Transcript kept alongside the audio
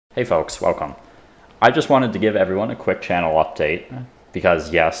Hey folks, welcome. I just wanted to give everyone a quick channel update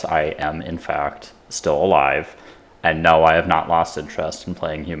because yes, I am in fact still alive, and no, I have not lost interest in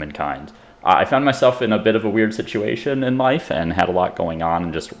playing Humankind. I found myself in a bit of a weird situation in life and had a lot going on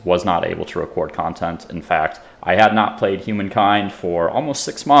and just was not able to record content. In fact, I had not played Humankind for almost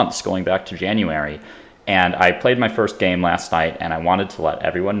 6 months, going back to January. And I played my first game last night, and I wanted to let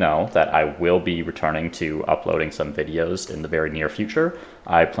everyone know that I will be returning to uploading some videos in the very near future.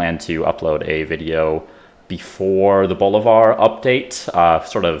 I plan to upload a video before the Bolivar update,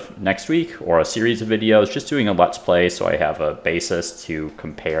 sort of next week, or a series of videos, just doing a Let's Play so I have a basis to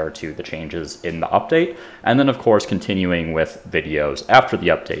compare to the changes in the update, and then of course continuing with videos after the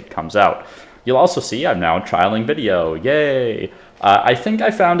update comes out. You'll also see I'm now trialing video, yay! I think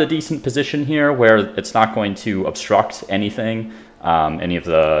I found a decent position here where it's not going to obstruct anything, any of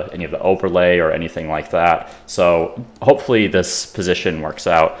the overlay or anything like that. So hopefully this position works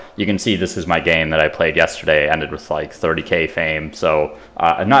out. You can see this is my game that I played yesterday, ended with like 30k fame, so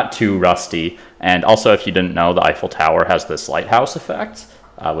I'm not too rusty. And also, if you didn't know, the Eiffel Tower has this lighthouse effect,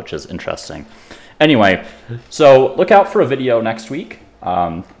 which is interesting. Anyway, so look out for a video next week.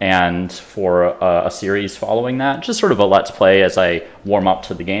 And for a series following that, just sort of a Let's Play as I warm up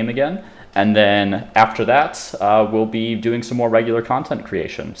to the game again. And then after that, we'll be doing some more regular content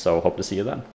creation. So hope to see you then.